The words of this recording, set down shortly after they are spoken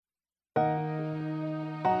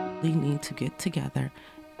desperately need to get together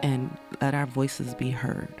and let our voices be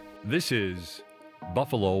heard. This is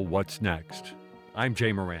Buffalo What's Next. I'm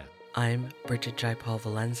Jay Moran. I'm Bridget Jaipal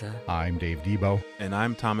Valenza. I'm Dave Debo. And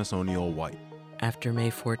I'm Thomas O'Neill White. After May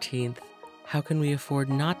 14th, how can we afford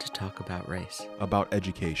not to talk about race? About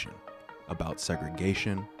education, about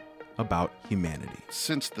segregation, about humanity.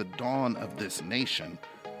 Since the dawn of this nation,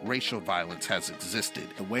 racial violence has existed.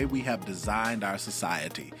 The way we have designed our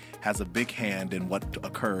society has a big hand in what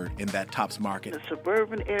occurred in that Tops Market. The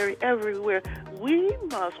suburban area, everywhere, we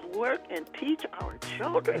must work and teach our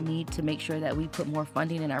children. We need to make sure that we put more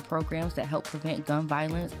funding in our programs that help prevent gun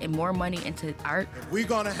violence and more money into art. If we're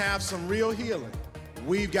going to have some real healing,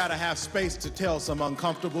 we've got to have space to tell some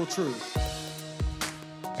uncomfortable truths.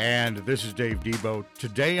 And this is Dave Debo.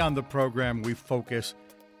 Today on the program, we focus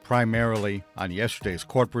primarily on yesterday's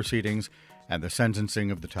court proceedings and the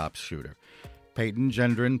sentencing of the Tops shooter. Peyton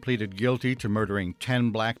Gendron pleaded guilty to murdering 10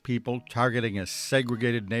 black people, targeting a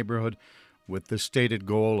segregated neighborhood with the stated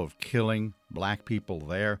goal of killing black people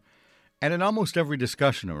there. And in almost every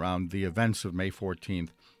discussion around the events of May 14th,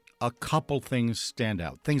 a couple things stand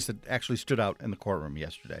out, things that actually stood out in the courtroom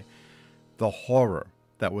yesterday. The horror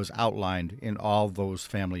that was outlined in all those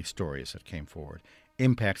family stories that came forward.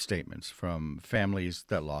 Impact statements from families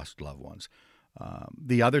that lost loved ones.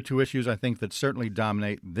 The other two issues I think that certainly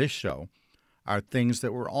dominate this show are things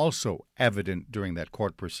that were also evident during that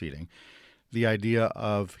court proceeding. The idea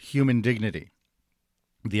of human dignity,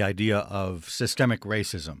 the idea of systemic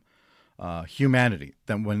racism, humanity.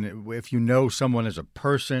 That if you know someone as a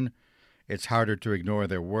person, it's harder to ignore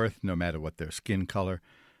their worth no matter what their skin color.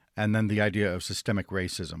 And then the idea of systemic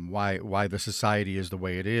racism, why the society is the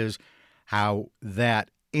way it is, how that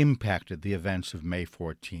impacted the events of May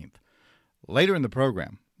 14th. Later in the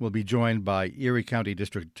program, we'll be joined by Erie County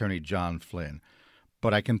District Attorney John Flynn.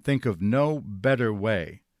 But I can think of no better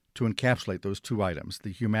way to encapsulate those two items,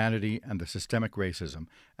 the humanity and the systemic racism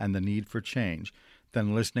and the need for change,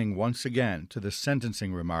 than listening once again to the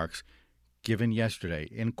sentencing remarks given yesterday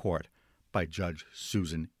in court by Judge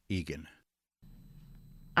Susan Eagan.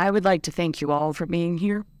 I would like to thank you all for being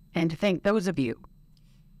here and to thank those of you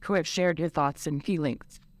who have shared your thoughts and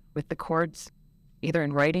feelings with the courts, either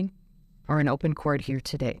in writing or in open court here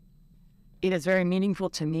today. It is very meaningful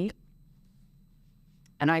to me,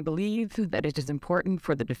 and I believe that it is important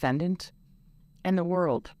for the defendant and the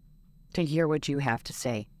world to hear what you have to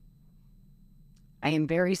say. I am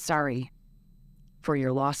very sorry for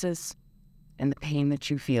your losses and the pain that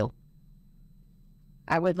you feel.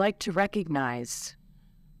 I would like to recognize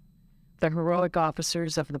the heroic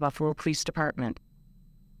officers of the Buffalo Police Department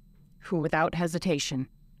who, without hesitation,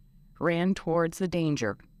 ran towards the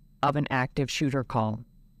danger of an active shooter call,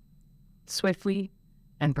 swiftly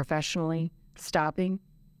and professionally stopping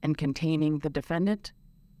and containing the defendant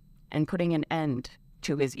and putting an end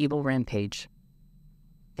to his evil rampage.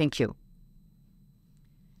 Thank you.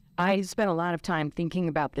 I spent a lot of time thinking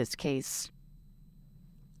about this case,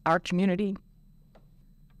 our community,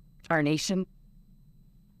 our nation,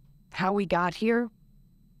 how we got here,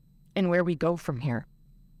 and where we go from here.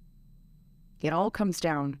 It all comes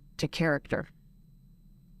down to character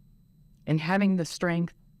and having the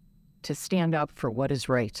strength to stand up for what is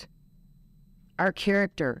right. Our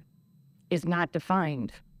character is not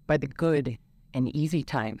defined by the good and easy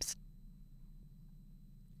times.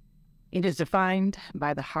 It is defined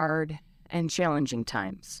by the hard and challenging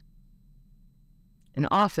times. And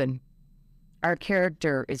often, our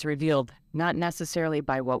character is revealed not necessarily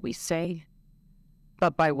by what we say,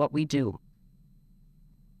 but by what we do.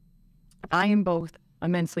 I am both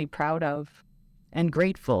immensely proud of and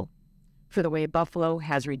grateful for the way Buffalo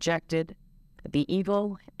has rejected the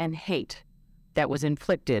evil and hate that was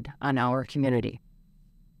inflicted on our community.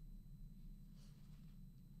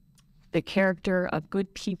 The character of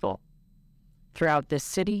good people throughout this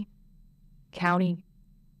city, county,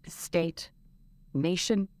 state,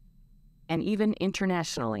 nation, and even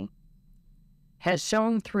internationally has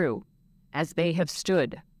shown through as they have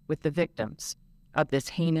stood with the victims of this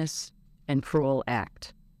heinous and cruel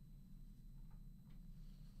act.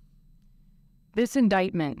 This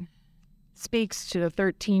indictment speaks to the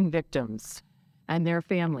 13 victims and their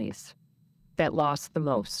families that lost the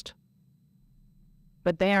most.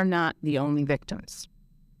 But they are not the only victims.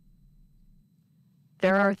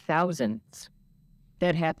 There are thousands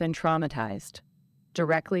that have been traumatized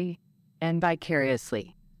directly and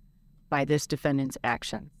vicariously by this defendant's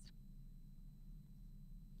actions.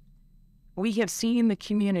 We have seen the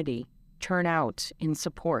community turn out in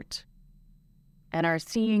support and are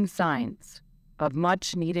seeing signs of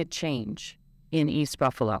much-needed change in East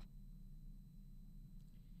Buffalo.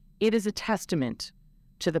 It is a testament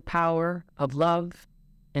to the power of love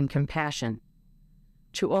and compassion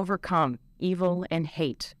to overcome evil and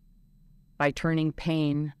hate by turning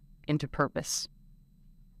pain into purpose.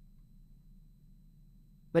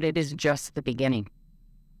 But it is just the beginning.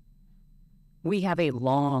 We have a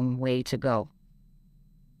long way to go.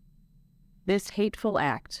 This hateful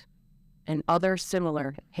act and other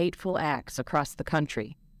similar hateful acts across the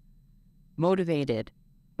country, motivated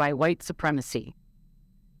by white supremacy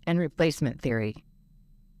and replacement theory,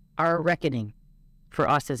 are a reckoning for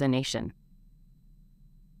us as a nation.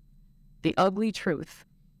 The ugly truth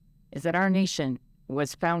is that our nation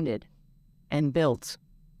was founded and built,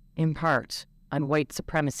 in part, on white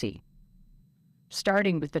supremacy,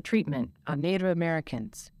 starting with the treatment of Native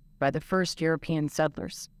Americans by the first European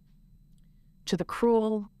settlers, to the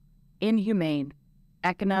cruel, inhumane,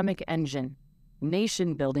 economic engine,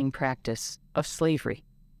 nation-building practice of slavery,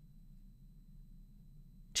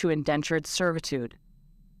 to indentured servitude,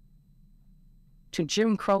 to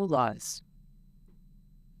Jim Crow laws,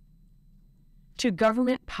 to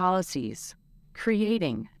government policies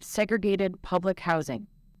creating segregated public housing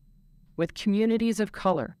with communities of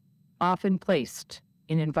color often placed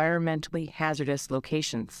in environmentally hazardous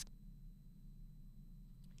locations,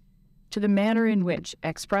 to the manner in which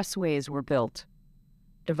expressways were built,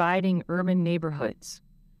 dividing urban neighborhoods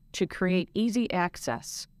to create easy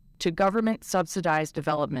access to government-subsidized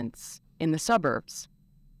developments in the suburbs,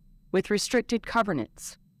 with restricted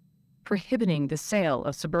covenants prohibiting the sale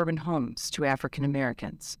of suburban homes to African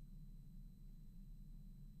Americans,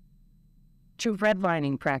 to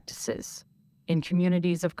redlining practices in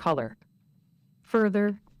communities of color,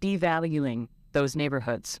 further devaluing those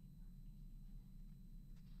neighborhoods,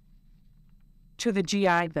 to the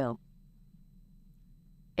GI Bill,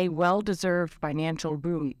 a well-deserved financial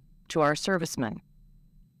boon to our servicemen,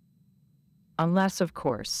 unless, of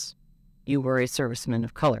course, you were a serviceman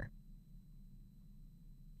of color,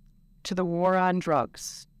 to the war on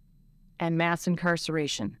drugs and mass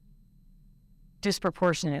incarceration,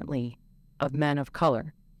 disproportionately of men of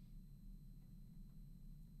color,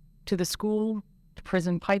 to the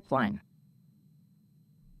school-to-prison pipeline,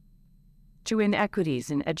 to inequities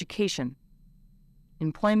in education,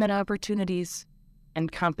 employment opportunities,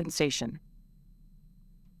 and compensation,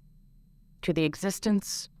 to the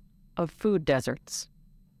existence of food deserts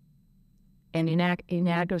and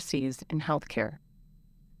inadequacies in healthcare.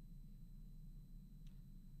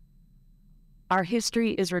 Our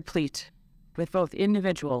history is replete with both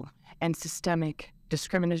individual and systemic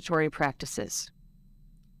discriminatory practices,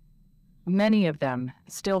 many of them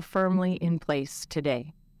still firmly in place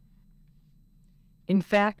today. In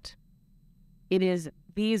fact, it is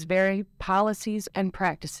these very policies and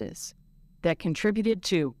practices that contributed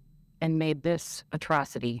to and made this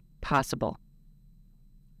atrocity possible.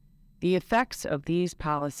 The effects of these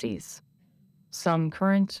policies, some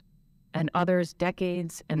current and others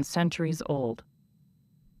decades and centuries old,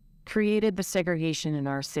 created the segregation in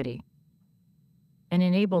our city and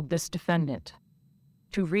enabled this defendant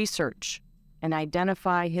to research and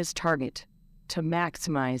identify his target to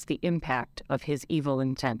maximize the impact of his evil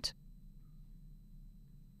intent.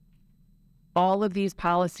 All of these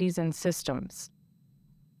policies and systems,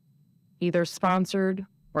 either sponsored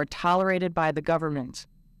or tolerated by the government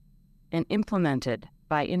and implemented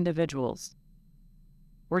by individuals,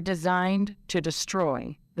 were designed to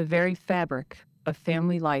destroy the very fabric of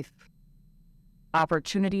family life,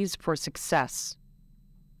 opportunities for success,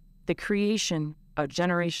 the creation of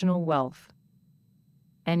generational wealth,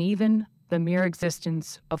 and even the mere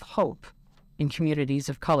existence of hope in communities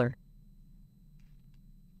of color.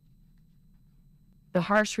 The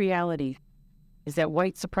harsh reality is that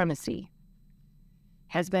white supremacy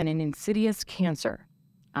has been an insidious cancer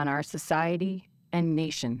on our society and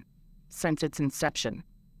nation since its inception,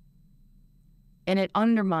 and it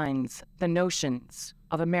undermines the notions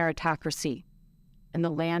of a meritocracy and the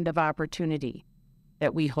land of opportunity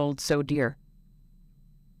that we hold so dear.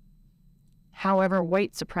 However,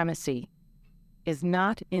 white supremacy is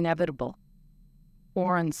not inevitable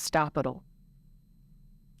or unstoppable.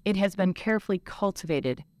 It has been carefully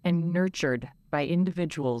cultivated and nurtured by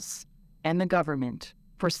individuals and the government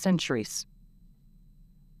for centuries.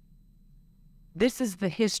 This is the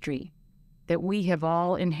history that we have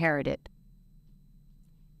all inherited.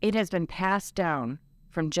 It has been passed down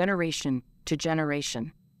from generation to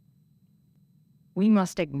generation. We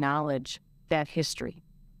must acknowledge that history.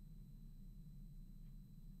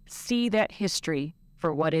 See that history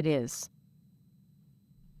for what it is.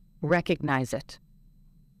 Recognize it.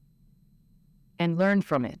 And learn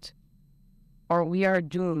from it, or we are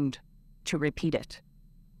doomed to repeat it.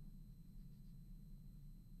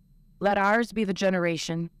 Let ours be the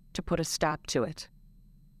generation to put a stop to it.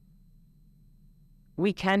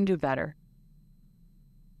 We can do better.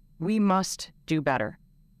 We must do better.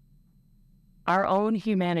 Our own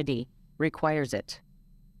humanity requires it.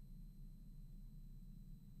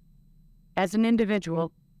 As an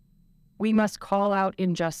individual, we must call out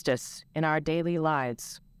injustice in our daily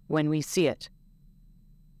lives when we see it.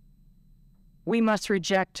 We must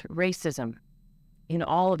reject racism in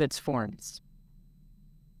all of its forms.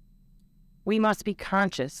 We must be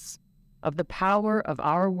conscious of the power of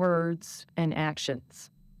our words and actions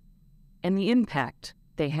and the impact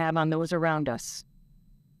they have on those around us,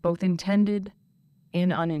 both intended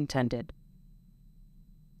and unintended.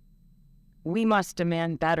 We must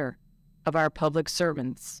demand better of our public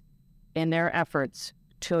servants in their efforts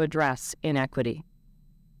to address inequity.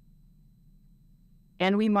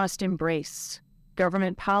 And we must embrace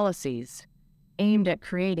government policies aimed at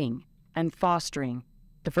creating and fostering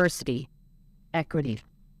diversity, equity,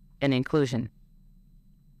 and inclusion.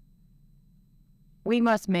 We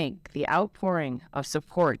must make the outpouring of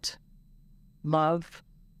support, love,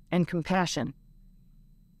 and compassion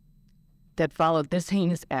that followed this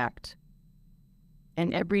heinous act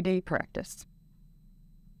an everyday practice.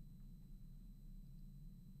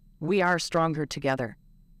 We are stronger together.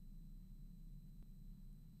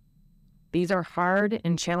 These are hard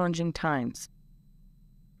and challenging times.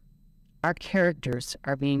 Our characters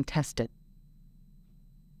are being tested.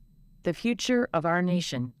 The future of our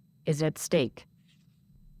nation is at stake.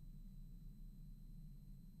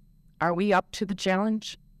 Are we up to the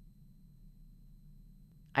challenge?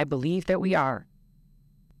 I believe that we are.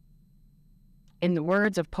 In the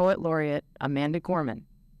words of Poet Laureate Amanda Gorman,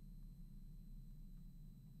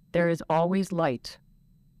 there is always light,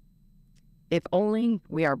 if only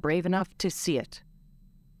we are brave enough to see it.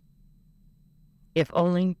 If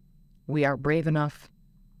only we are brave enough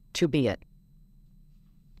to be it.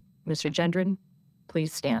 Mr. Gendron,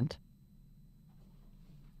 please stand.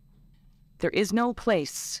 There is no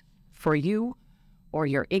place for you or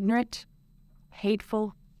your ignorant,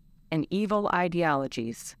 hateful, and evil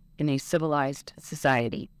ideologies in a civilized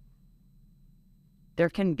society. There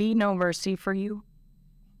can be no mercy for you,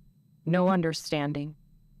 no understanding,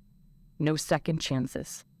 no second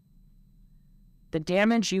chances. The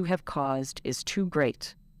damage you have caused is too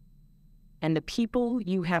great, and the people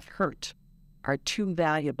you have hurt are too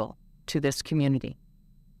valuable to this community.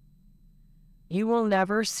 You will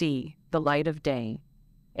never see the light of day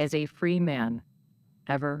as a free man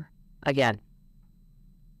ever again.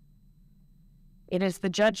 It is the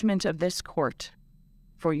judgment of this court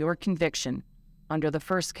for your conviction under the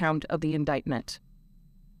first count of the indictment,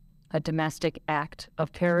 a domestic act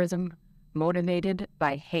of terrorism motivated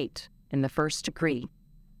by hate in the first degree,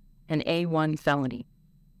 an A1 felony,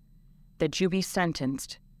 that you be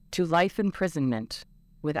sentenced to life imprisonment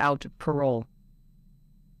without parole.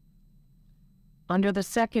 Under the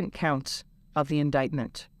second count of the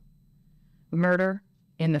indictment, murder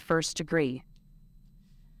in the first degree,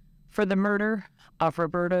 for the murder of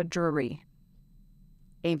Roberta Drury,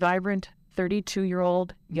 a vibrant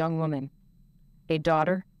 32-year-old young woman, a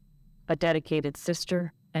daughter, a dedicated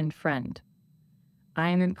sister, and friend. I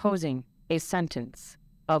am imposing a sentence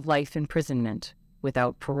of life imprisonment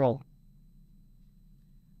without parole.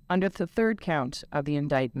 Under the third count of the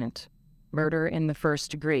indictment, murder in the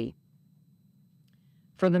first degree,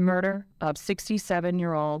 for the murder of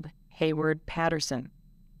 67-year-old Hayward Patterson,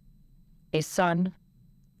 a son,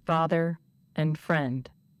 father, and friend,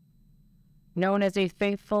 known as a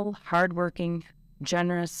faithful, hardworking,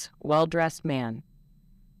 generous, well-dressed man.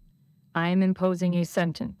 I am imposing a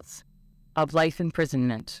sentence of life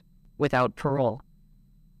imprisonment without parole.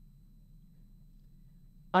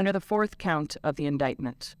 Under the fourth count of the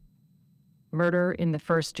indictment, murder in the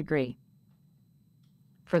first degree,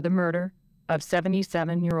 for the murder of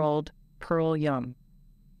 77-year-old Pearl Young,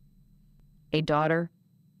 a daughter,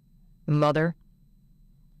 mother,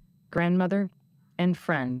 grandmother, and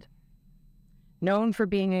friend, known for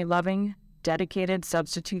being a loving, dedicated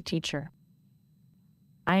substitute teacher.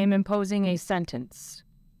 I am imposing a sentence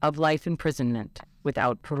of life imprisonment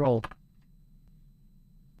without parole.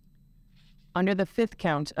 Under the fifth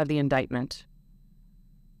count of the indictment,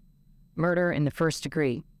 murder in the first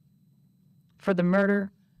degree, for the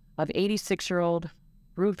murder of 86-year-old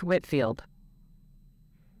Ruth Whitfield,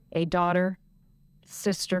 a daughter,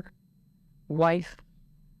 sister, wife,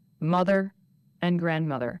 mother, and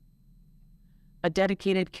grandmother, a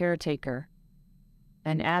dedicated caretaker,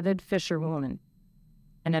 an avid fisherwoman,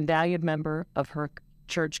 and a valued member of her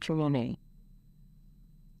church community.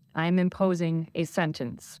 I am imposing a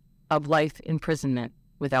sentence of life imprisonment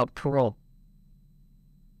without parole.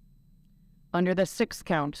 Under the 6th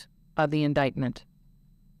count of the indictment,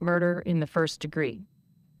 murder in the 1st degree,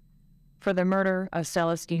 for the murder of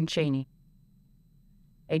Celestine Cheney,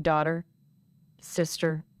 a daughter,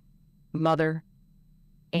 sister, mother,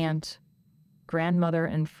 aunt, grandmother,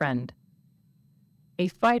 and friend, a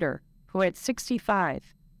fighter who at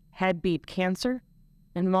 65 had beat cancer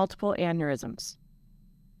and multiple aneurysms,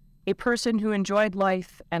 a person who enjoyed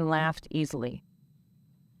life and laughed easily.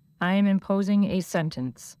 I am imposing a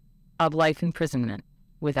sentence of life imprisonment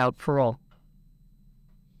without parole.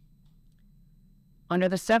 Under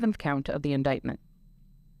the 7th count of the indictment,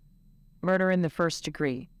 murder in the 1st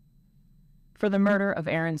degree, for the murder of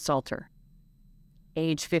Aaron Salter,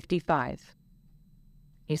 age 55,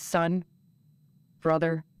 a son,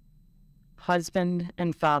 brother, husband,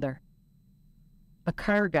 and father, a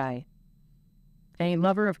car guy, a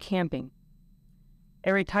lover of camping,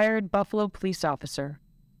 a retired Buffalo police officer,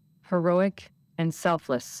 heroic and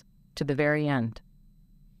selfless to the very end.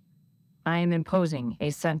 I am imposing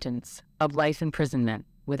a sentence of life imprisonment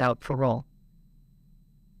without parole.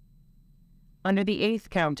 Under the 8th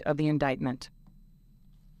count of the indictment,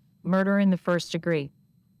 murder in the 1st degree,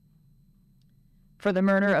 for the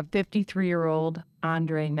murder of 53-year-old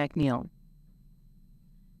Andre McNeil,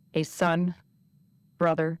 a son,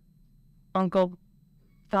 brother, uncle,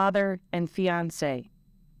 father, and fiancé,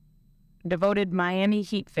 devoted Miami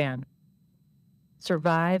Heat fan,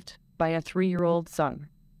 survived by a 3-year-old son.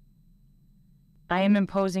 I am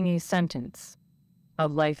imposing a sentence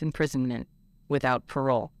of life imprisonment without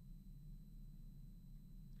parole.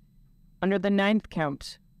 Under the 9th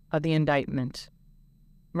count of the indictment,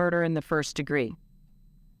 murder in the 1st degree,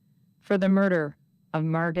 for the murder of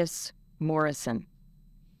Margus Morrison,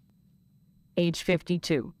 age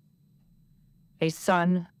 52, a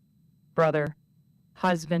son, brother,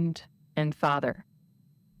 husband, and father.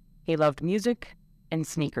 He loved music and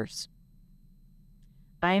sneakers.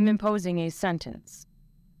 I am imposing a sentence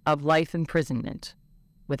of life imprisonment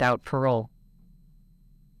without parole.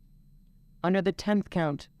 Under the 10th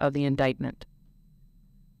count of the indictment,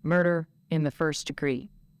 murder in the 1st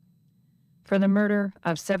degree, for the murder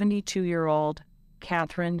of 72-year-old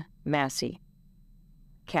Catherine Massey,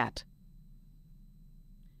 Cat,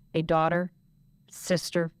 a daughter,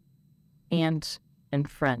 sister, aunt, and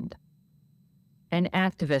friend, an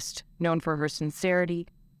activist known for her sincerity,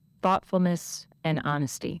 thoughtfulness, and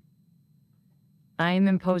honesty. I am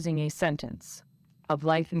imposing a sentence of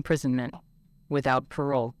life imprisonment without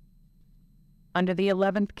parole. Under the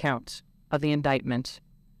 11th count of the indictment,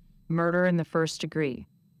 murder in the 1st degree,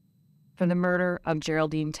 for the murder of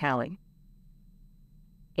Geraldine Talley,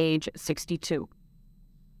 age 62,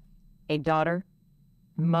 a daughter,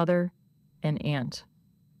 mother, and aunt,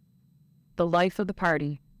 the life of the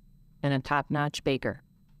party, and a top-notch baker.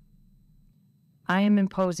 I am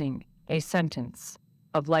imposing a sentence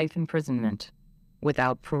of life imprisonment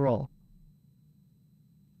without parole.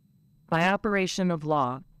 By operation of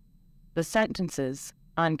law, the sentences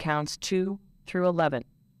on counts 2 through 11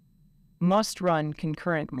 must run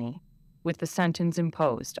concurrently with the sentence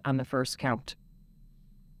imposed on the 1st count.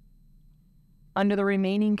 Under the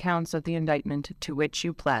remaining counts of the indictment to which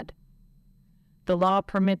you pled, the law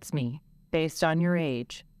permits me, based on your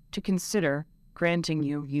age, to consider granting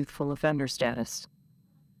you youthful offender status.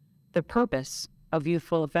 The purpose of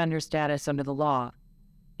youthful offender status under the law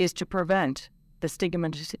is to prevent the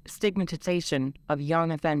stigmatization of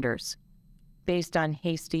young offenders based on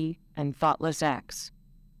hasty and thoughtless acts,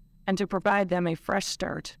 and to provide them a fresh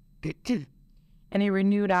start and a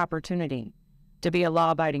renewed opportunity to be a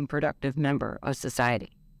law-abiding, productive member of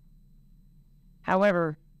society.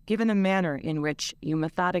 However, given the manner in which you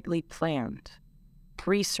methodically planned,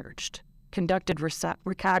 researched, conducted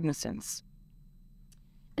recognizance,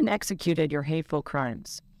 and executed your hateful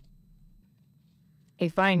crimes, a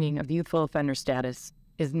finding of youthful offender status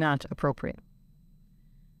is not appropriate.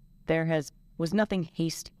 There was nothing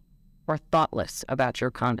hasty or thoughtless about your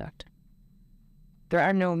conduct. There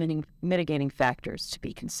are no mitigating factors to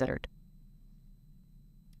be considered.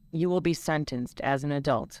 You will be sentenced as an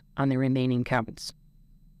adult on the remaining counts.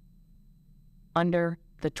 Under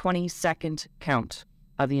the 22nd count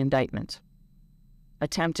of the indictment,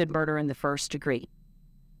 attempted murder in the 1st degree,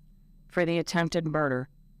 for the attempted murder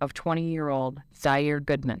of 20-year-old Zaire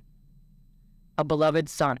Goodman, a beloved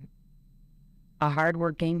son, a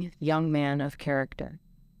hardworking young man of character.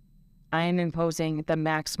 I am imposing the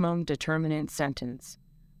maximum determinate sentence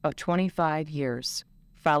of 25 years,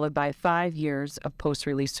 followed by 5 years of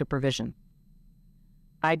post-release supervision.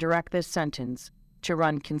 I direct this sentence to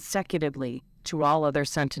run consecutively to all other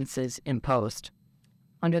sentences imposed.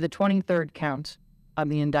 Under the 23rd count of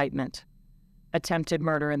the indictment, attempted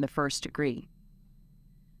murder in the first degree.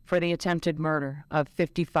 For the attempted murder of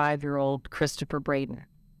 55-year-old Christopher Braden,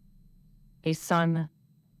 a son,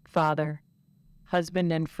 father,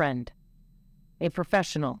 husband, and friend, a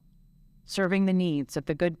professional serving the needs of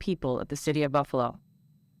the good people of the city of Buffalo.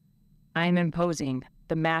 I am imposing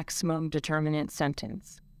the maximum determinate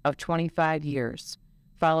sentence of 25 years,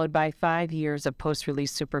 followed by 5 years of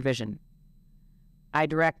post-release supervision. I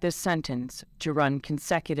direct this sentence to run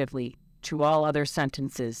consecutively to all other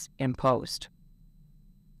sentences imposed.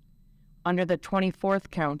 Under the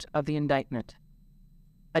 24th count of the indictment,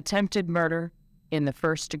 attempted murder in the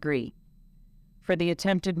first degree, for the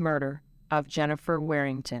attempted murder of Jennifer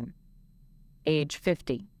Warrington, age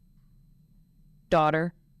 50,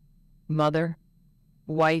 daughter, mother,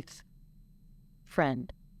 wife,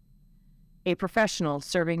 friend, a professional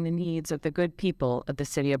serving the needs of the good people of the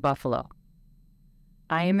city of Buffalo.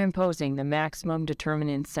 I am imposing the maximum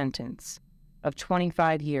determinate sentence of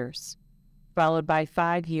 25 years, followed by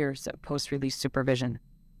 5 years of post-release supervision.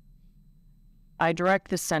 I direct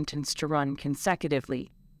this sentence to run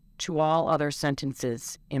consecutively to all other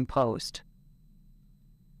sentences imposed.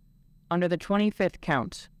 Under the 25th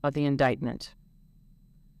count of the indictment,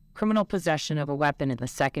 criminal possession of a weapon in the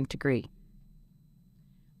second degree,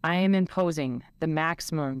 I am imposing the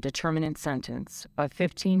maximum determinate sentence of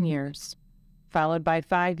 15 years, followed by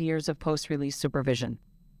 5 years of post-release supervision.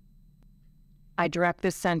 I direct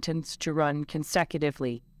this sentence to run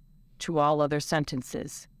consecutively to all other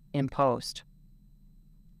sentences imposed.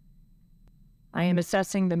 I am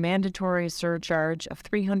assessing the mandatory surcharge of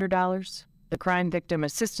 $300, the crime victim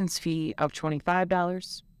assistance fee of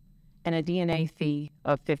 $25, and a DNA fee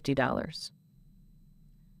of $50.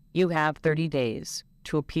 You have 30 days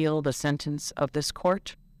to appeal the sentence of this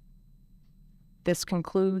court. This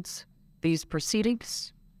concludes these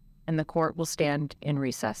proceedings, and the court will stand in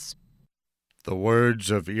recess. The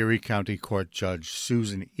words of Erie County Court Judge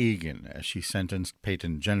Susan Eagan as she sentenced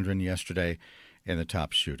Peyton Gendron yesterday in the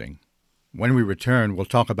Tops shooting. When we return, we'll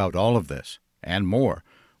talk about all of this and more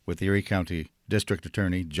with Erie County District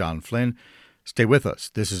Attorney John Flynn. Stay with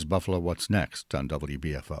us. This is Buffalo What's Next on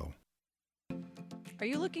WBFO. Are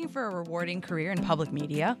you looking for a rewarding career in public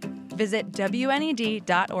media? Visit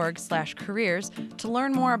WNED.org/careers to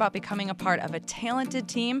learn more about becoming a part of a talented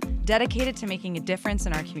team dedicated to making a difference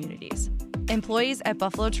in our communities. Employees at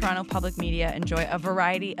Buffalo Toronto Public Media enjoy a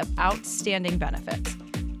variety of outstanding benefits.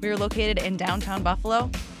 We are located in downtown Buffalo,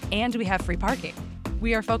 and we have free parking.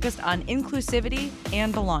 We are focused on inclusivity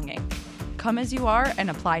and belonging. Come as you are and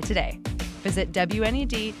apply today. Visit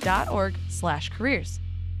WNED.org/careers.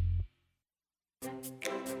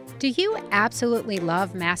 Do you absolutely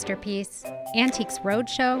love Masterpiece, Antiques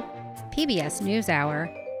Roadshow, PBS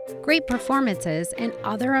NewsHour, great performances, and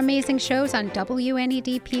other amazing shows on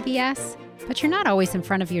WNED PBS, but you're not always in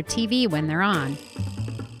front of your TV when they're on?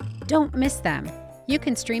 Don't miss them. You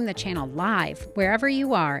can stream the channel live wherever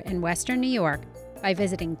you are in Western New York by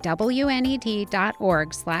visiting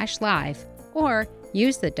WNED.org/live or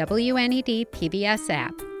use the WNED PBS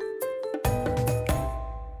app.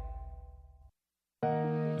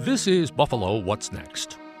 This is Buffalo What's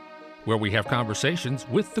Next, where we have conversations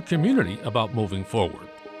with the community about moving forward.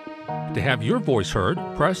 To have your voice heard,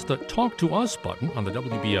 press the Talk to Us button on the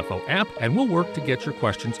WBFO app, and we'll work to get your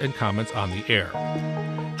questions and comments on the air.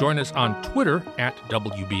 Join us on Twitter at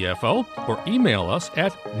WBFO or email us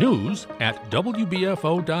at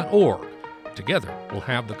news@wbfo.org. Together, we'll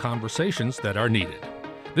have the conversations that are needed.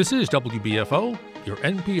 This is WBFO, your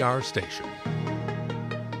NPR station.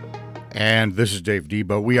 And this is Dave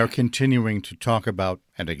Debo. We are continuing to talk about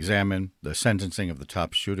and examine the sentencing of the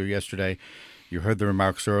Tops shooter yesterday. You heard the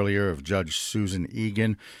remarks earlier of Judge Susan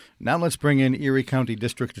Eagan. Now let's bring in Erie County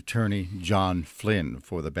District Attorney John Flynn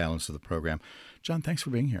for the balance of the program. John, thanks for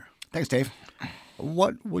being here. Thanks, Dave.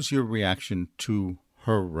 What was your reaction to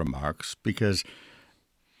her remarks? Because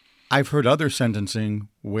I've heard other sentencing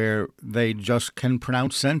where they just can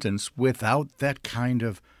pronounce sentence without that kind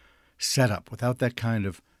of setup, without that kind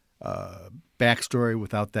of backstory,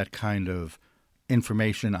 without that kind of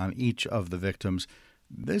information on each of the victims.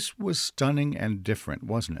 This was stunning and different,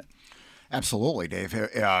 wasn't it? Absolutely, Dave.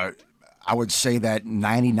 I would say that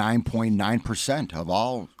 99.9% of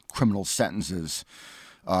all criminal sentences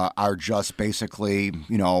are just basically,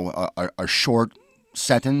 a short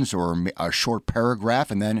sentence or a short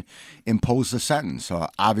paragraph and then impose the sentence.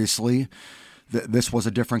 Obviously, this was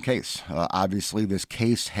a different case. Obviously, this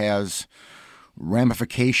case has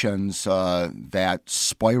ramifications that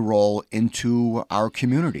spiral into our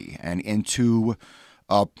community and into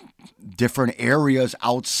different areas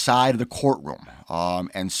outside of the courtroom.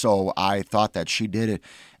 And so I thought that she did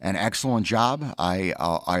an excellent job. I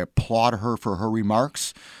applaud her for her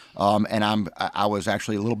remarks. And I was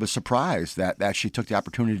actually a little bit surprised that she took the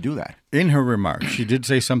opportunity to do that. In her remarks, she did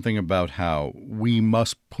say something about how we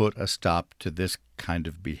must put a stop to this kind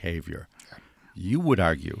of behavior. You would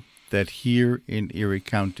argue that here in Erie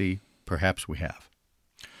County, perhaps we have.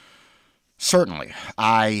 Certainly,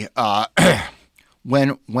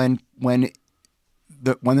 when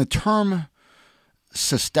the term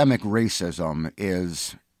systemic racism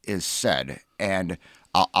is said, and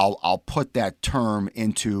I'll put that term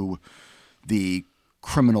into the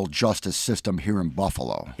criminal justice system here in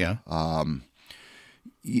Buffalo. Yeah.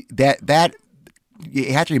 That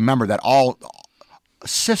you have to remember that all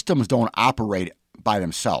systems don't operate by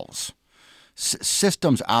themselves.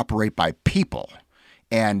 Systems operate by people,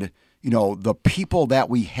 and the people that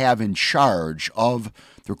we have in charge of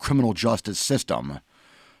the criminal justice system,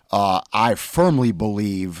 I firmly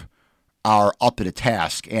believe are up to the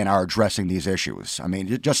task and are addressing these issues. I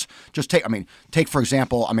mean, just take for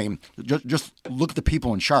example, just look at the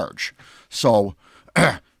people in charge. So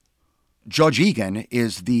Judge Eagan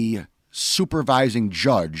is the supervising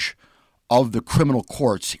judge of the criminal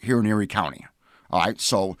courts here in Erie County. All right.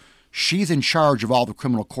 So she's in charge of all the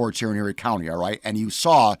criminal courts here in Erie County. All right. And you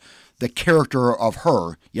saw the character of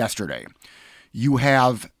her yesterday. You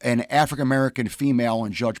have an African-American female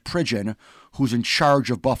in Judge Pridgeon who's in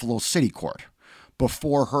charge of Buffalo City Court.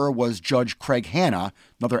 Before her was Judge Craig Hanna,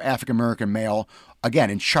 another African-American male, again,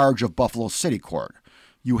 in charge of Buffalo City Court.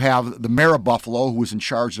 You have the mayor of Buffalo, who is in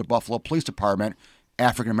charge of the Buffalo Police Department,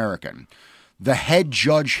 African-American. The head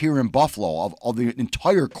judge here in Buffalo of the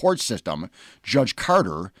entire court system, Judge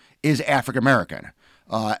Carter, is African-American.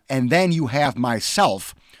 And then you have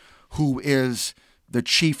myself, who is the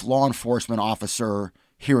chief law enforcement officer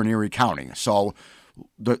here in Erie County. So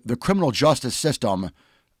the criminal justice system,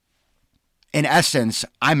 in essence,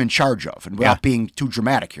 I'm in charge of, and without being too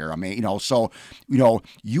dramatic here. I mean,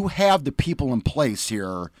 you have the people in place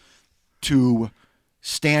here to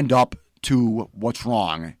stand up to what's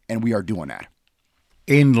wrong, and we are doing that.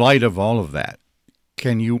 In light of all of that,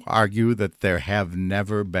 can you argue that there have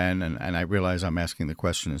never been, and I realize I'm asking the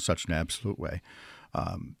question in such an absolute way,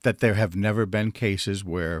 that there have never been cases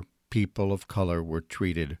where people of color were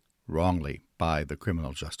treated wrongly by the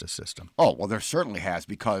criminal justice system? Oh, well, there certainly has,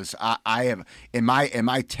 because I have in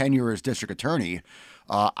my tenure as district attorney,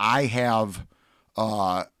 I have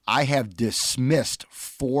dismissed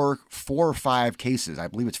four or five cases. I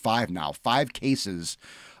believe it's five now. 5 cases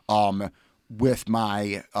with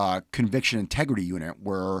my conviction integrity unit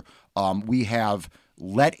where we have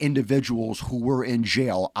let individuals who were in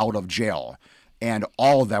jail out of jail. And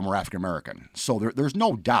all of them were African American. So there's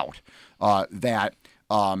no doubt that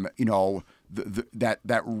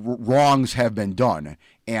that wrongs have been done,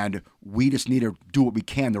 and we just need to do what we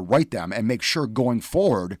can to right them and make sure going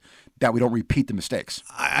forward that we don't repeat the mistakes.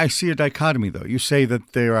 I see a dichotomy, though. You say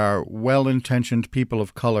that there are well-intentioned people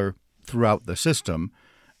of color throughout the system,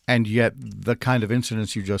 and yet the kind of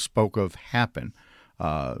incidents you just spoke of happen.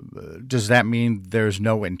 Does that mean there's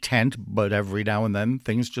no intent, but every now and then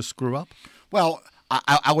things just screw up? Well,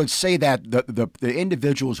 I would say that the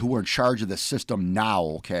individuals who are in charge of the system now,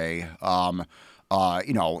 okay, the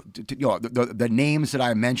names that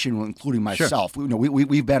I mentioned, including myself, sure.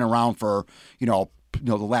 We've been around for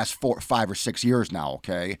the last 5 or 6 years now,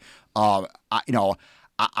 okay. I'm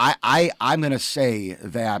going to say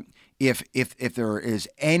that if there is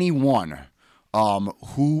anyone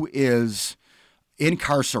who is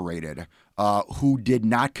incarcerated, who did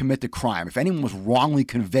not commit the crime, if anyone was wrongly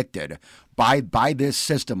convicted by this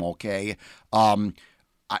system, okay, then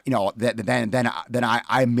I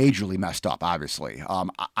majorly messed up. Obviously,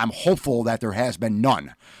 I'm hopeful that there has been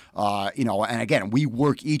none. And again, we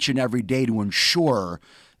work each and every day to ensure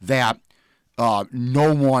that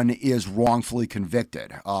no one is wrongfully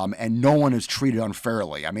convicted, and no one is treated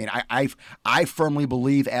unfairly. I mean, I firmly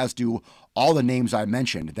believe, as do all the names I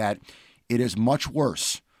mentioned, that it is much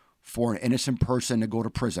worse for an innocent person to go to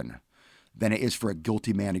prison than it is for a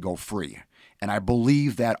guilty man to go free. And I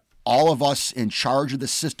believe that all of us in charge of the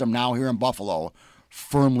system now here in Buffalo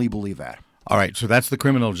firmly believe that. All right, so that's the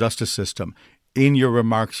criminal justice system. In your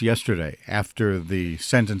remarks yesterday after the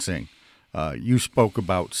sentencing, you spoke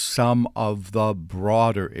about some of the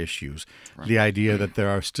broader issues, right. The idea that there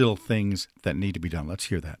are still things that need to be done. Let's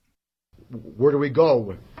hear that. Where do we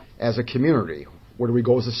go as a community? Where do we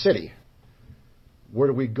go as a city? Where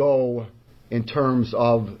do we go in terms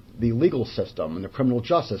of the legal system and the criminal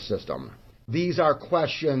justice system? These are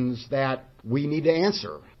questions that we need to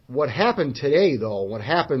answer. What happened today, though, what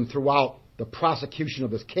happened throughout the prosecution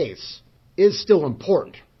of this case is still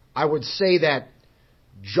important. I would say that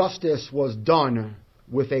justice was done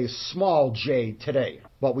with a small j today,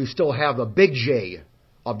 but we still have the big J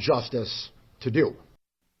of justice to do.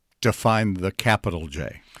 Define the capital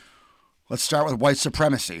J. Let's start with white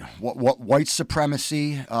supremacy. What white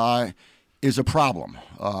supremacy is a problem.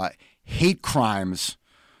 Hate crimes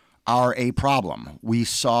are a problem. We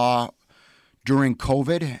saw during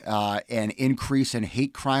COVID an increase in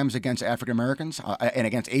hate crimes against African Americans and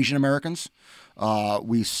against Asian Americans.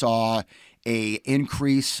 We saw an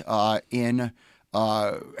increase in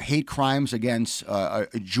hate crimes against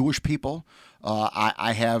Jewish people.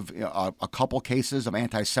 I have a couple cases of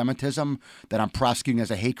anti-Semitism that I'm prosecuting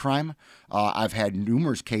as a hate crime. I've had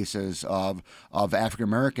numerous cases of African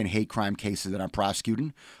American hate crime cases that I'm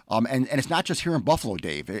prosecuting. And it's not just here in Buffalo,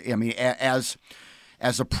 Dave. I mean, as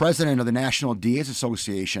the president of the National DAs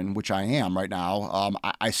Association, which I am right now,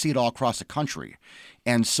 I see it all across the country.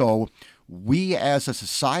 And so we as a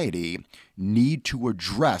society need to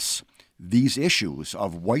address these issues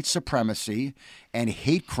of white supremacy and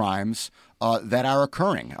hate crimes that are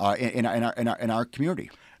occurring in our community.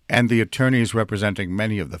 And the attorneys representing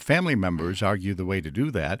many of the family members argue the way to do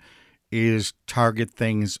that is target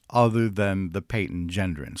things other than the patent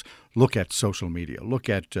gendrins. Look at social media. Look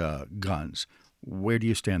at guns. Where do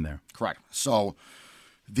you stand there? Correct. So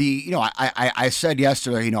I said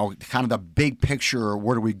yesterday, kind of the big picture,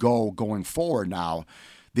 where do we go going forward now?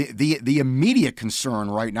 The immediate concern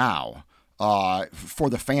right now for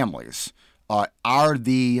the families are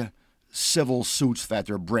the civil suits that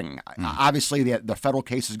they're bringing. Obviously, the federal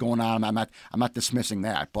case is going on. I'm not dismissing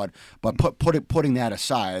that, but putting that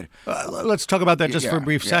aside, let's talk about that just for a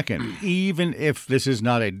brief second. Even if this is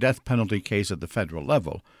not a death penalty case at the federal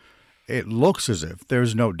level, it looks as if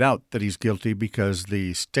there's no doubt that he's guilty because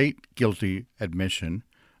the state guilty admission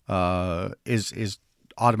is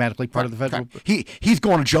automatically part of the federal. He's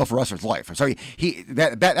going to jail for the rest of his life. So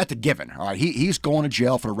that's a given. All right, he's going to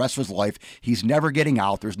jail for the rest of his life. He's never getting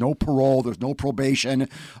out. There's no parole. There's no probation.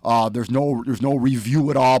 There's no review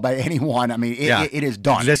at all by anyone. I mean, it is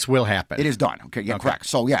done. This will happen. It is done. Okay, correct.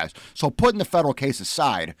 So so putting the federal case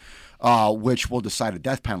aside, which will decide a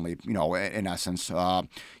death penalty, in essence,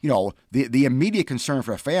 the immediate concern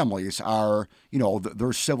for families are,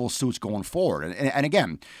 their civil suits going forward. And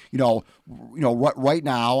again, right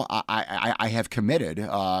now I have committed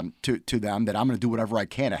to them that I'm going to do whatever I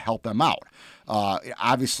can to help them out.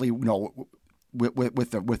 Obviously, with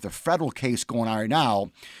the federal case going on right now,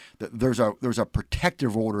 there's a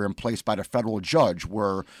protective order in place by the federal judge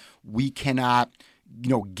where we cannot,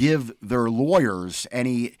 give their lawyers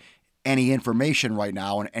any information right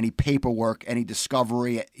now, and any paperwork, any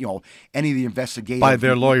discovery, any of the investigative. By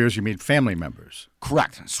their lawyers, you mean family members?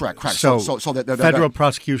 Correct. Correct. So the federal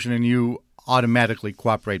prosecution and you automatically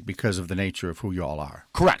cooperate because of the nature of who you all are.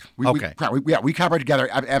 Correct. We cooperate together.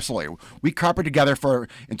 Absolutely. We cooperate together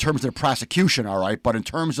in terms of the prosecution, all right, but in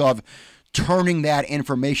terms of turning that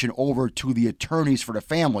information over to the attorneys for the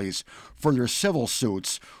families for their civil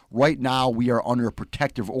suits, right now we are under a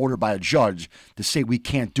protective order by a judge to say we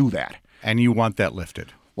can't do that. And you want that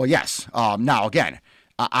lifted? Well, yes. Now, again,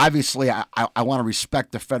 obviously I want to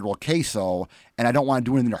respect the federal case, though, and I don't want to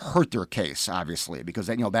do anything to hurt their case, obviously, because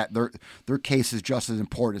that their case is just as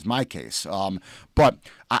important as my case. But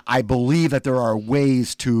I believe that there are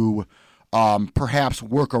ways to perhaps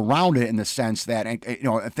work around it in the sense that,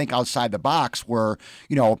 think outside the box where,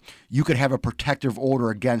 you could have a protective order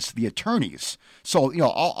against the attorneys. So,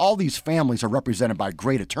 all these families are represented by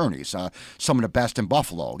great attorneys, some of the best in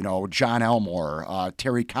Buffalo, John Elmore,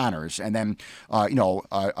 Terry Connors, and then,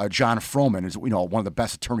 John Froman is, one of the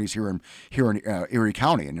best attorneys here in Erie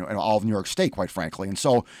County and all of New York State, quite frankly. And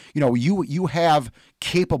so, you have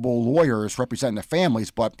capable lawyers representing the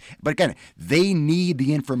families, but again, they need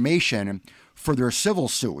the information for their civil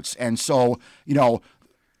suits. And so,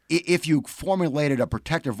 if you formulated a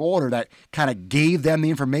protective order that kind of gave them the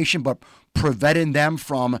information but prevented them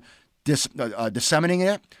from disseminating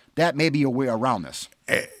it, that may be a way around this.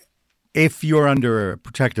 If you're under a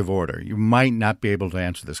protective order, you might not be able to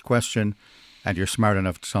answer this question, and you're smart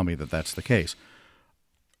enough to tell me that that's the case.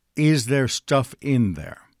 Is there stuff in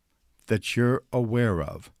there that you're aware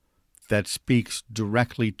of that speaks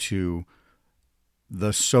directly to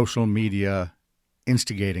the social media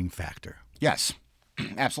instigating factor? Yes,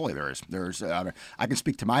 absolutely. There's. I can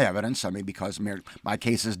speak to my evidence. Because my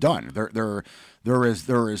case is done. There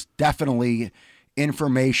is definitely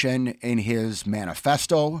information in his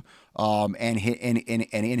manifesto, and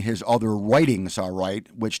in his other writings, all right,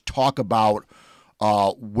 which talk about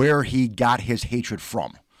where he got his hatred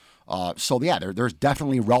from. There's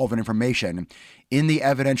definitely relevant information in the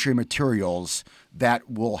evidentiary materials that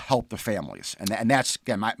will help the families, and that's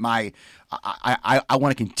again I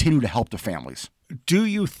want to continue to help the families. Do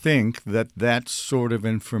you think that sort of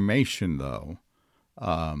information, though,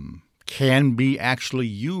 can be actually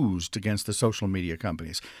used against the social media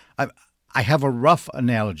companies? I have a rough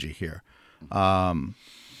analogy here.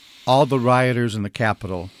 All the rioters in the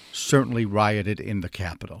Capitol certainly rioted in the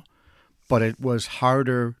Capitol, but it was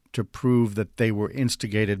harder to prove that they were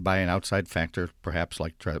instigated by an outside factor, perhaps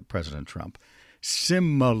like President Trump.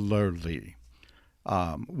 Similarly,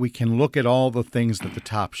 we can look at all the things that the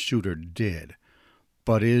top shooter did,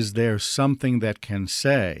 but is there something that can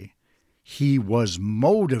say he was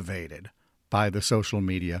motivated by the social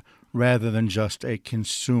media rather than just a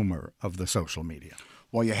consumer of the social media?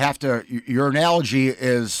 Well, you have to. Your analogy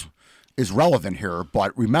is relevant here,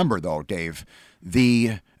 but remember, though, Dave,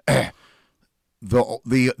 the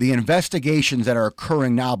investigations that are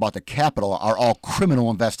occurring now about the Capitol are all criminal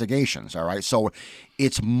investigations. All right, so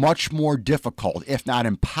it's much more difficult, if not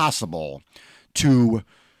impossible, to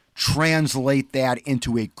translate that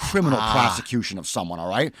into a criminal prosecution of someone. All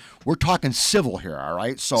right, we're talking civil here. All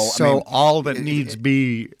right, so all that needs to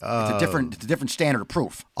be it's a different standard of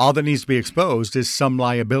proof. All that needs to be exposed is some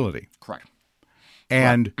liability. Correct.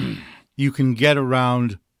 And you can get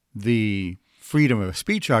around the freedom of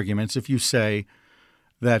speech arguments if you say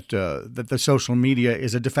that the social media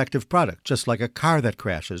is a defective product, just like a car that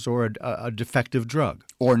crashes or a defective drug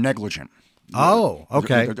or negligent. Oh,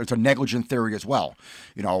 okay. There's a negligent theory as well.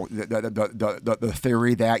 You know, the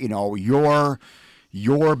theory that, you know, your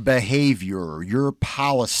behavior, your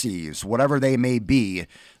policies, whatever they may be,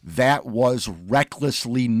 that was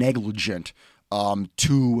recklessly negligent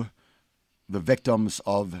to the victims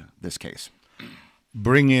of this case.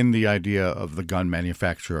 Bring in the idea of the gun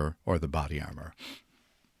manufacturer or the body armor.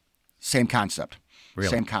 Same concept. Really?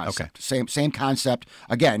 Same concept. Okay. Same concept.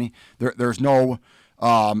 Again, there's no,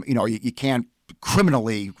 you can't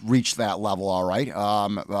criminally reach that level, all right?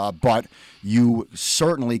 But you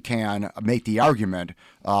certainly can make the argument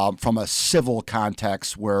from a civil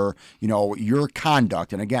context where, you know, your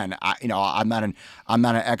conduct, and again, I'm not an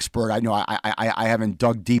expert. I haven't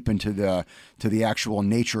dug deep into the actual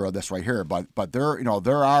nature of this right here, but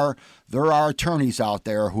there are attorneys out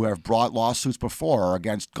there who have brought lawsuits before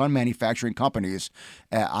against gun manufacturing companies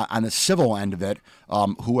on the civil end of it,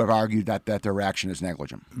 who have argued that their action is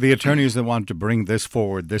negligent. The attorneys that want to bring this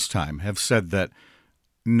forward this time have said that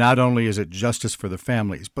not only is it justice for the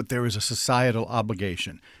families, but there is a societal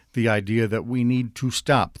obligation. The idea that we need to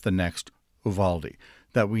stop the next Uvalde,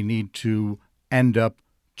 that we need to end up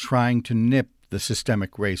trying to nip the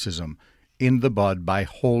systemic racism in the bud by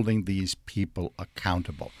holding these people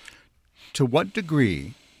accountable. To what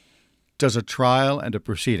degree does a trial and a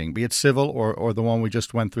proceeding, be it civil or the one we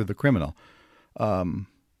just went through, the criminal,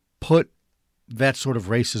 put that sort of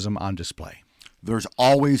racism on display? There's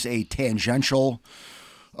always a tangential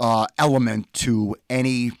element to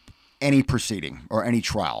any proceeding or any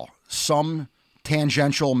trial. Some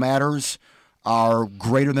tangential matters are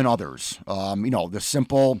greater than others. The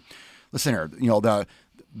simple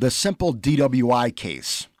DWI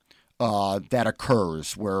case that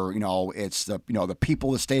occurs where, it's the people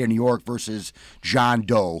of the state of New York versus John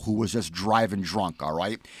Doe, who was just driving drunk, all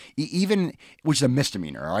right? Which is a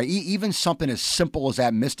misdemeanor, all right? Even something as simple as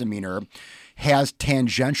that misdemeanor has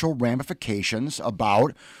tangential ramifications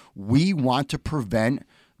about we want to prevent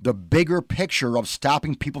the bigger picture of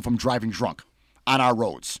stopping people from driving drunk on our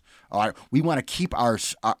roads. All right, we want to keep our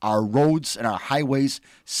roads and our highways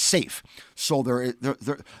safe. So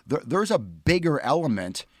there's a bigger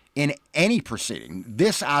element in any proceeding.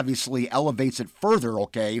 This obviously elevates it further,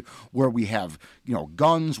 okay, where we have,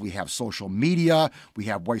 guns, we have social media, we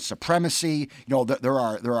have white supremacy. There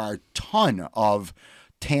are a ton of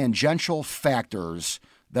tangential factors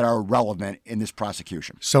that are relevant in this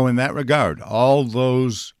prosecution. So in that regard, all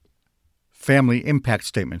those family impact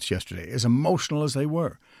statements yesterday, as emotional as they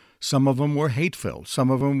were, some of them were hate-filled,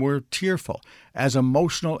 some of them were tearful, as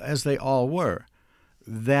emotional as they all were,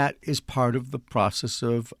 that is part of the process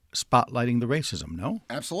of spotlighting the racism, no?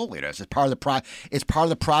 Absolutely it is. It's part of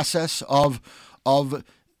the process of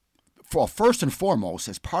first and foremost,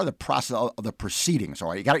 it's part of the process of the proceedings, all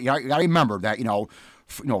right? You got to remember that,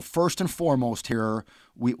 first and foremost here,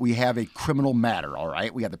 we have a criminal matter, all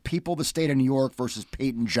right? We have the people of the state of New York versus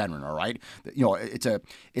Peyton Jenron, all right?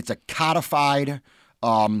 It's a codified,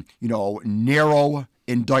 narrow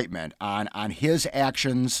indictment on his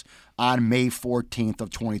actions on May 14th of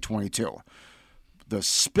 2022. The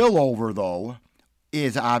spillover, though,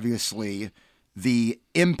 is obviously the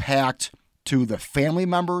impact to the family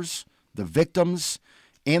members, the victims,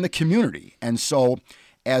 and the community. And so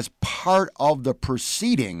as part of the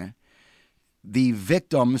proceeding, the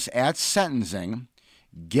victims at sentencing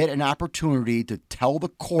get an opportunity to tell the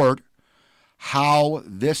court how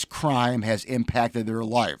this crime has impacted their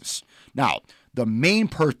lives. Now, the main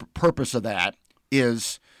purpose of that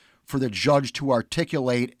is for the judge to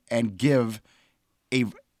articulate and give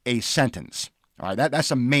a sentence. All right, that's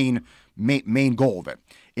the main goal of it.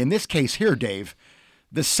 In this case here, Dave,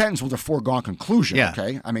 the sentence was a foregone conclusion. Yeah.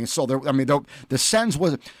 Okay, I mean, so the sentence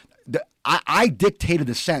was. I dictated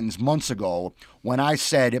the sentence months ago when I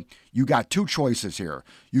said you got two choices here.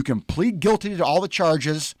 You can plead guilty to all the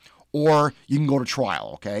charges, or you can go to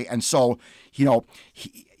trial. Okay, and so the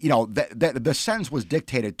sentence was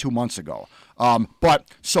dictated 2 months ago. But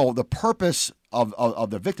so the purpose of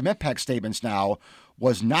the victim impact statements now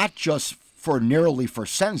was not just narrowly for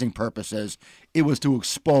sentencing purposes. It was to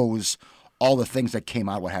expose all the things that came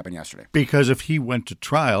out what happened yesterday. Because if he went to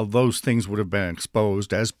trial, those things would have been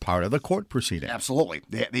exposed as part of the court proceeding. Absolutely.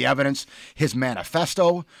 The evidence, his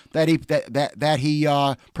manifesto that he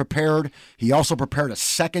prepared. He also prepared a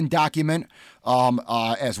second document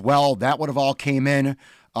as well. That would have all came in.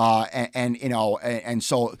 And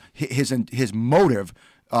so his motive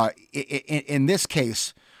in this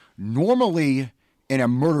case, normally in a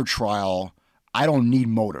murder trial, I don't need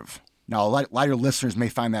motive. Now, a lot of your listeners may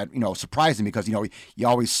find that surprising because you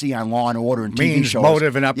always see on Law and Order and TV shows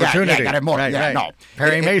motive and opportunity. Yeah, got to have motive. Right. No,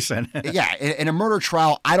 Perry Mason. In a murder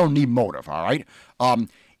trial, I don't need motive. All right.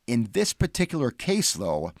 In this particular case,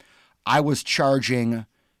 though, I was charging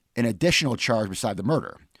an additional charge beside the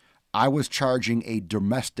murder. I was charging a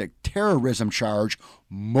domestic terrorism charge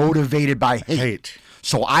motivated by hate.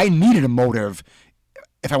 So I needed a motive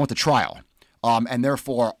if I went to trial, and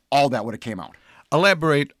therefore all that would have came out.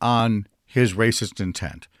 Elaborate on his racist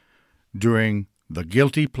intent during the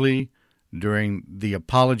guilty plea, during the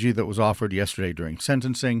apology that was offered yesterday during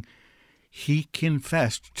sentencing. He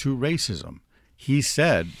confessed to racism. He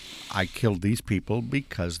said, I killed these people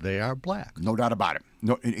because they are black. No doubt about it.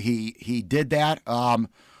 No, he did that.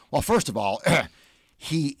 Well, first of all,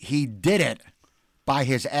 he did it by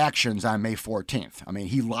his actions on May 14th. I mean,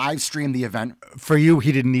 he live streamed the event. For you,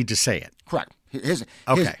 he didn't need to say it. Correct. His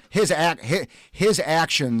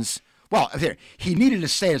actions. Well, he needed to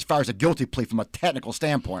say it as far as a guilty plea from a technical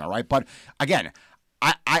standpoint. All right, but again,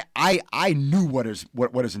 I knew what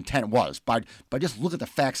his intent was, but just look at the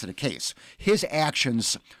facts of the case. His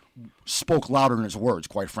actions spoke louder than his words,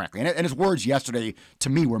 quite frankly, and his words yesterday to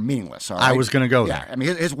me were meaningless. All right? I was going to go there. Yeah, I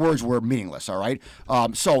mean his words were meaningless. All right,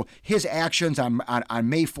 so his actions on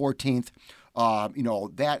May 14th,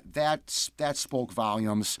 that spoke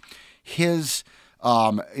volumes. His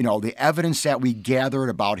the evidence that we gathered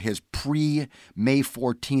about his pre-May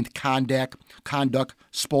 14th conduct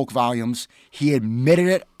spoke volumes. He admitted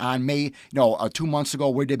it on 2 months ago.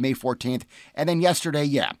 We did May 14th, and then yesterday,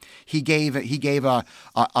 he gave a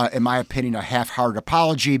in my opinion, a half-hearted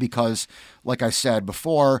apology because, like I said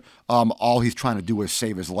before, all he's trying to do is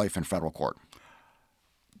save his life in federal court.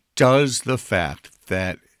 Does the fact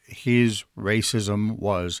that his racism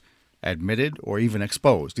was admitted or even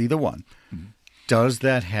exposed, either one, does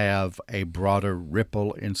that have a broader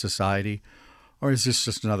ripple in society? Or is this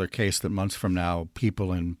just another case that months from now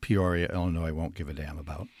people in Peoria, Illinois won't give a damn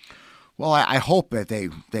about? Well, I hope that they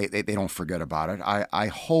don't forget about it. I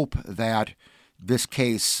hope that this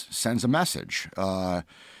case sends a message. I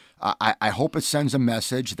hope it sends a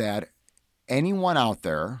message that anyone out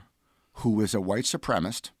there who is a white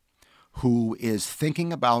supremacist, who is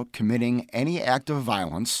thinking about committing any act of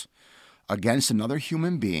violence against another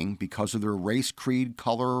human being because of their race, creed,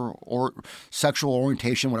 color, or sexual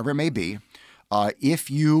orientation, whatever it may be, if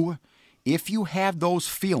you have those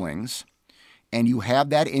feelings and you have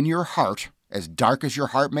that in your heart, as dark as your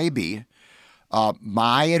heart may be,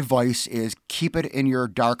 my advice is keep it in your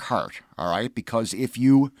dark heart, all right? Because if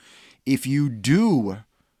you do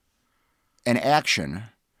an action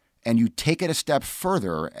and you take it a step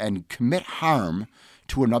further and commit harm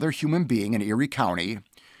to another human being in Erie County,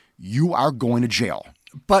 you are going to jail.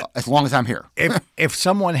 But as long as I'm here. if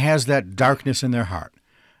someone has that darkness in their heart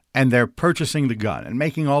and they're purchasing the gun and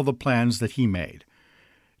making all the plans that he made,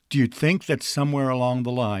 do you think that somewhere along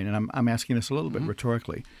the line, and I'm asking this a little bit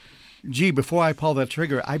rhetorically, gee, before I pull that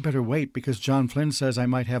trigger, I better wait because John Flynn says I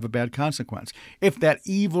might have a bad consequence. If that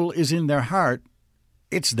evil is in their heart,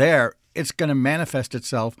 it's there. It's going to manifest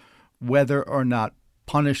itself whether or not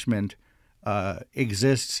punishment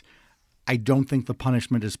exists. I don't think the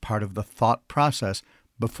punishment is part of the thought process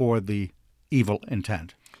before the evil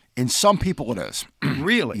intent. In some people it is.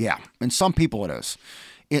 Really? Yeah. In some people it is.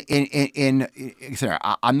 I'm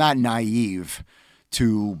not naive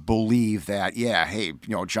to believe that,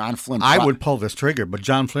 John Flynn. I would pull this trigger, but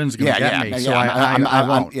John Flynn's going to get me, so I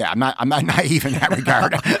won't. I'm not naive in that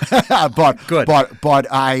regard. Good.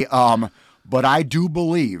 But I do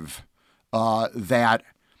believe that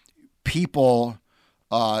people,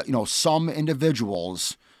 some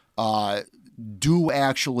individuals do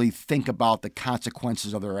actually think about the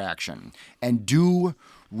consequences of their action and do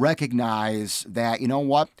recognize that, you know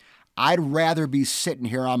what? I'd rather be sitting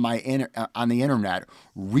here on the internet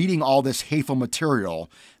reading all this hateful material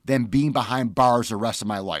than being behind bars the rest of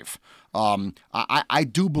my life. I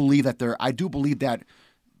do believe that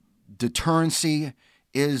deterrency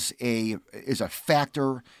is a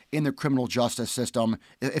factor in the criminal justice system.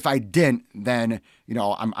 If I didn't, then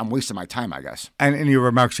I'm wasting my time, I guess. And in your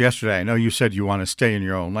remarks yesterday, I know you said you want to stay in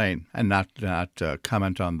your own lane and not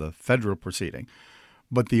comment on the federal proceeding.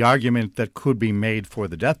 But the argument that could be made for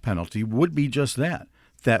the death penalty would be just that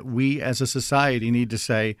we as a society need to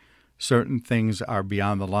say certain things are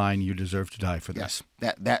beyond the line. You deserve to die for this.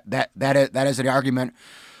 Yes, that is the argument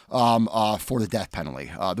for the death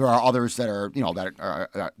penalty. There are others that are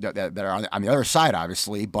that are on the other side,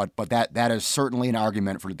 obviously, but that is certainly an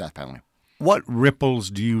argument for the death penalty. What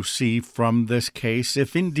ripples do you see from this case,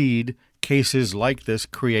 if indeed cases like this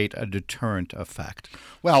create a deterrent effect?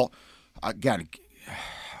 Well, again,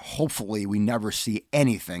 hopefully we never see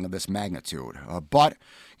anything of this magnitude. But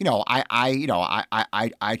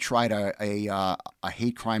I tried a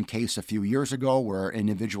hate crime case a few years ago where an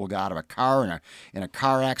individual got out of a car in a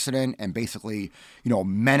car accident and basically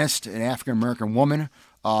menaced an African American woman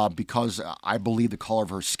because I believe the color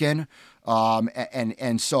of her skin.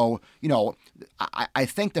 And so I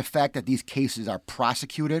think the fact that these cases are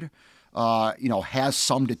prosecuted has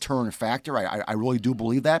some deterrent factor. I really do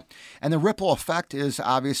believe that. And the ripple effect is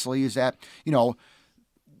that,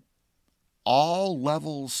 all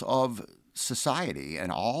levels of society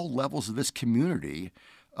and all levels of this community,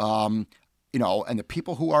 and the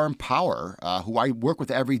people who are in power, who I work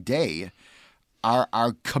with every day,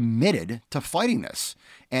 are committed to fighting this.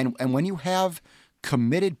 And when you have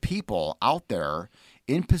committed people out there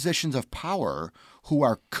in positions of power who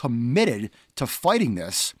are committed to fighting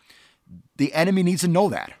this, the enemy needs to know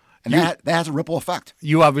that, and that has a ripple effect.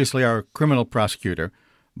 You obviously are a criminal prosecutor,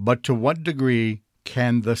 but to what degree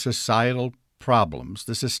can the societal problems,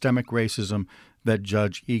 the systemic racism that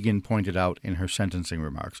Judge Eagan pointed out in her sentencing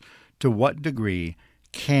remarks, to what degree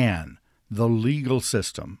can the legal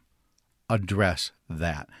system address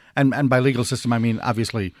that? And by legal system, I mean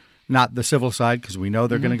obviously not the civil side, because we know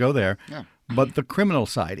they're going to go there, but the criminal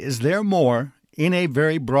side. Is there more, in a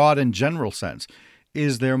very broad and general sense,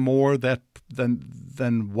 is there more than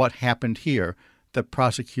what happened here that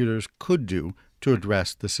prosecutors could do to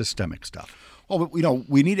address the systemic stuff? Well,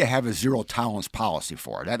 we need to have a zero tolerance policy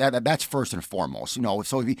for it. That's first and foremost.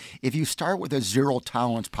 So if you start with a zero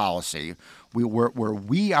tolerance policy, where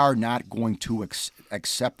we are not going to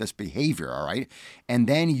accept this behavior, all right, and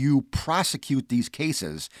then you prosecute these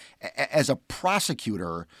cases as a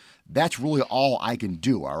prosecutor, that's really all I can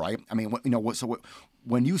do. All right, I mean, so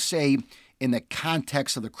when you say in the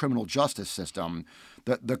context of the criminal justice system,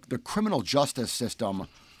 the criminal justice system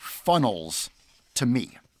funnels to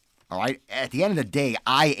me. All right. At the end of the day,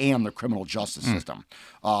 I am the criminal justice system,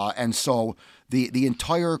 and so the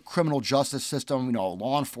entire criminal justice system,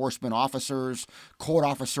 law enforcement officers, court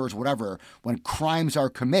officers, whatever, when crimes are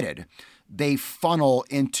committed, they funnel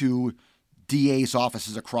into DA's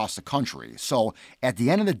offices across the country. So at the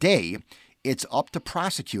end of the day, it's up to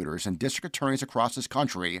prosecutors and district attorneys across this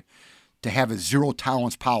country to have a zero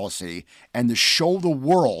tolerance policy and to show the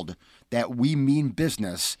world that we mean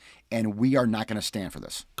business and we are not going to stand for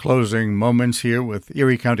this. Closing moments here with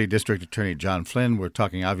Erie County District Attorney John Flynn. We're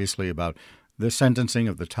talking obviously about the sentencing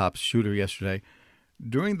of the top shooter yesterday.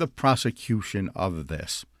 During the prosecution of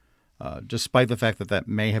this, despite the fact that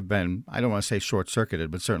may have been, I don't want to say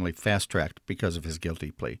short-circuited, but certainly fast-tracked because of his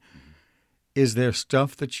guilty plea, is there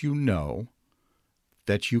stuff that you know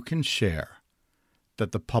that you can share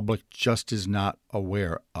that the public just is not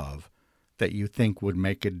aware of that you think would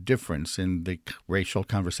make a difference in the racial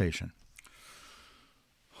conversation?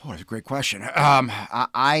 Oh, that's a great question.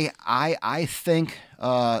 I think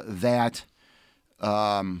that,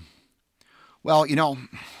 well,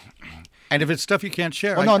 and if it's stuff you can't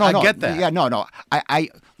share, well, I get that. Yeah, no.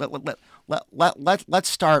 Let's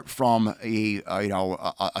start from a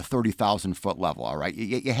 30,000 foot level. All right,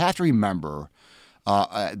 you have to remember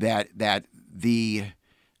that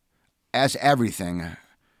as everything,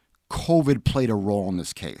 COVID played a role in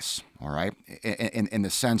this case, all right, in the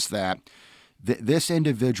sense that this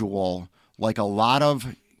individual, like a lot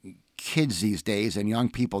of kids these days and young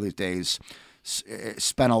people these days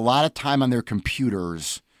spend a lot of time on their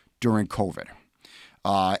computers during COVID.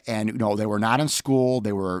 And they were not in school.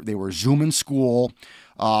 They were Zoom in school.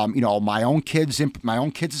 My own kids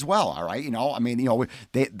as well. All right.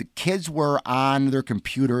 The kids were on their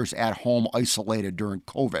computers at home, isolated during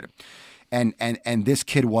COVID, and this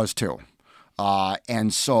kid was too.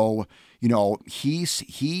 And so, he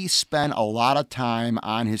spent a lot of time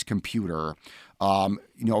on his computer,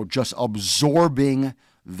 just absorbing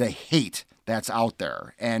the hate that's out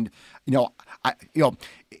there. And,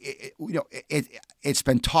 it's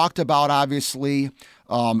been talked about, obviously,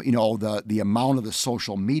 the amount of the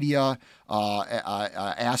social media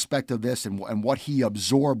aspect of this and what he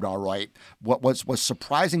absorbed, all right. What was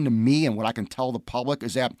surprising to me and what I can tell the public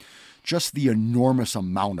is that just the enormous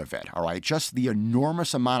amount of it, all right, just the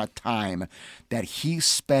enormous amount of time that he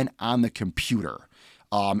spent on the computer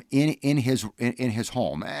in his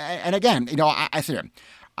home. And again, I say,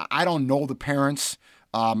 I don't know the parents.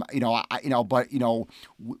 But and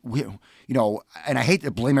I hate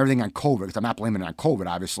to blame everything on COVID, because I'm not blaming it on COVID,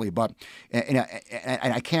 obviously, but and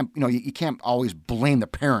I can't, you can't always blame the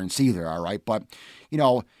parents either, all right? But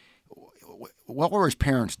what were his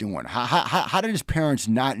parents doing? How did his parents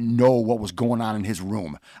not know what was going on in his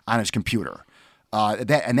room on his computer?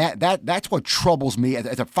 That's what troubles me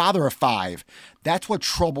as a father of 5. That's what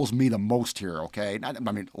troubles me the most here. Okay, a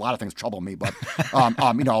lot of things trouble me, but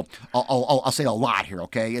I'll say a lot here.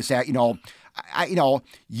 Okay, is that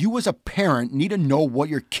you as a parent need to know what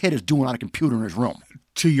your kid is doing on a computer in his room.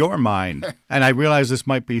 To your mind, and I realize this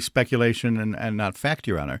might be speculation and not fact,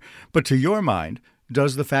 Your Honor, but to your mind,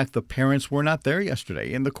 does the fact the parents were not there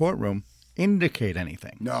yesterday in the courtroom indicate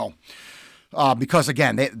anything? No. Because,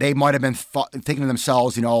 again, they might have been thinking to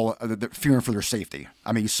themselves, they're fearing for their safety.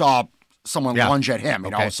 I mean, you saw someone lunge at him,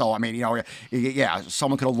 you know. So, I mean,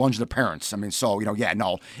 someone could have lunged at the parents. I mean, so, no.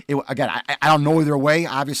 Again, I don't know either way,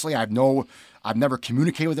 obviously. I've never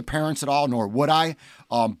communicated with the parents at all, nor would I.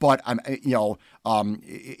 But,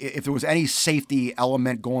 if there was any safety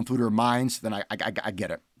element going through their minds, then I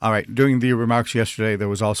get it. All right. During the remarks yesterday, there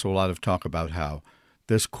was also a lot of talk about how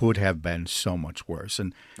this could have been so much worse.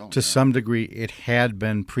 And to some degree, it had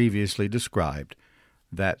been previously described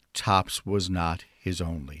that Tops was not his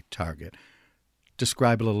only target.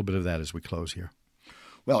 Describe a little bit of that as we close here.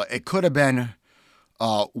 Well, it could have been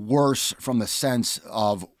worse from the sense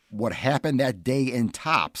of what happened that day in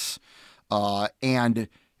Tops, and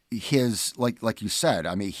his like you said.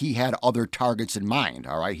 I mean, he had other targets in mind.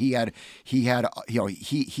 All right, he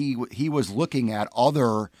was looking at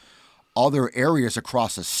other areas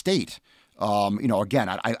across the state. Again,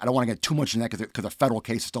 I don't want to get too much in that because the federal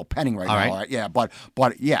case is still pending right now. Right? Yeah, but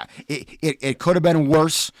yeah, it could have been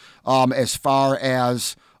worse as far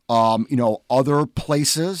as other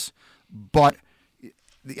places. But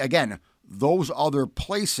again, those other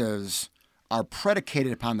places are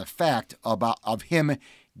predicated upon the fact of him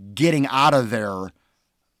getting out of there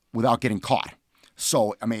without getting caught.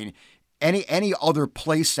 So, I mean, any other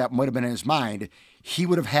place that might have been in his mind, he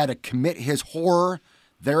would have had to commit his horror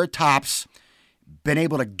there at Tops, been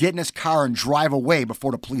able to get in his car and drive away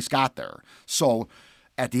before the police got there. So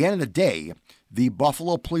at the end of the day, the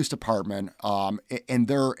Buffalo Police Department, in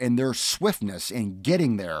their swiftness in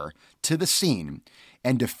getting there to the scene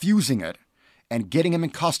and defusing it and getting him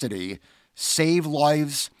in custody, save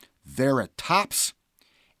lives there at Tops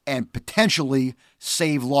and potentially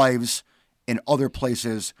save lives in other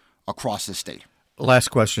places across the state. Last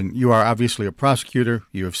question. You are obviously a prosecutor.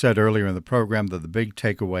 You have said earlier in the program that the big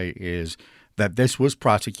takeaway is that this was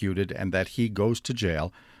prosecuted and that he goes to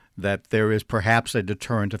jail, that there is perhaps a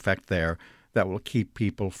deterrent effect there that will keep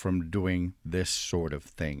people from doing this sort of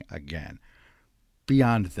thing again.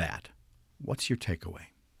 Beyond that, what's your takeaway?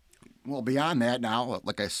 Well, beyond that now,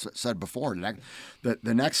 like I said before,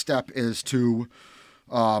 the next step is to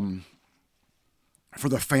for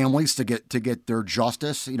the families to get their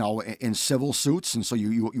justice, in civil suits, and so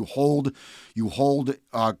you hold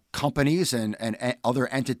companies and other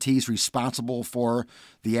entities responsible for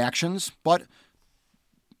the actions. But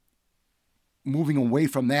moving away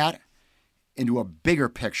from that into a bigger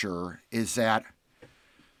picture is that,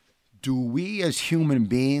 do we as human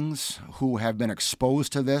beings who have been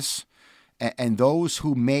exposed to this, and those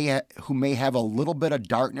who may have a little bit of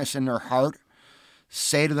darkness in their heart,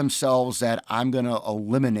 say to themselves that I'm going to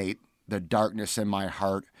eliminate the darkness in my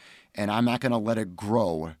heart, and I'm not going to let it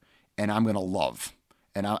grow, and I'm going to love,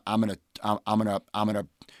 and I'm going to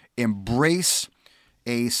embrace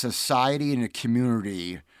a society and a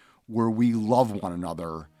community where we love one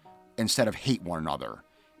another instead of hate one another,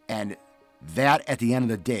 and that at the end of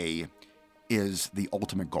the day is the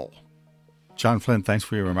ultimate goal. John Flynn, thanks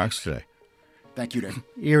for your remarks today. Thank you, Dave.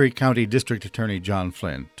 Erie County District Attorney John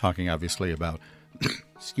Flynn talking obviously about,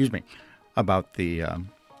 about the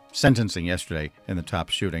sentencing yesterday in the top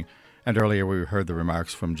shooting. And earlier we heard the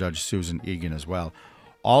remarks from Judge Susan Eagan as well.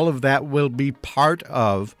 All of that will be part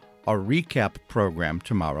of a recap program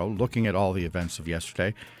tomorrow, looking at all the events of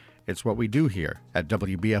yesterday. It's what we do here at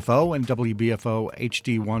WBFO and WBFO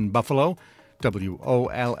HD1 Buffalo,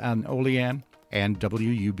 WOLN Olean, and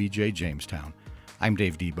WUBJ Jamestown. I'm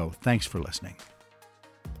Dave Debo. Thanks for listening.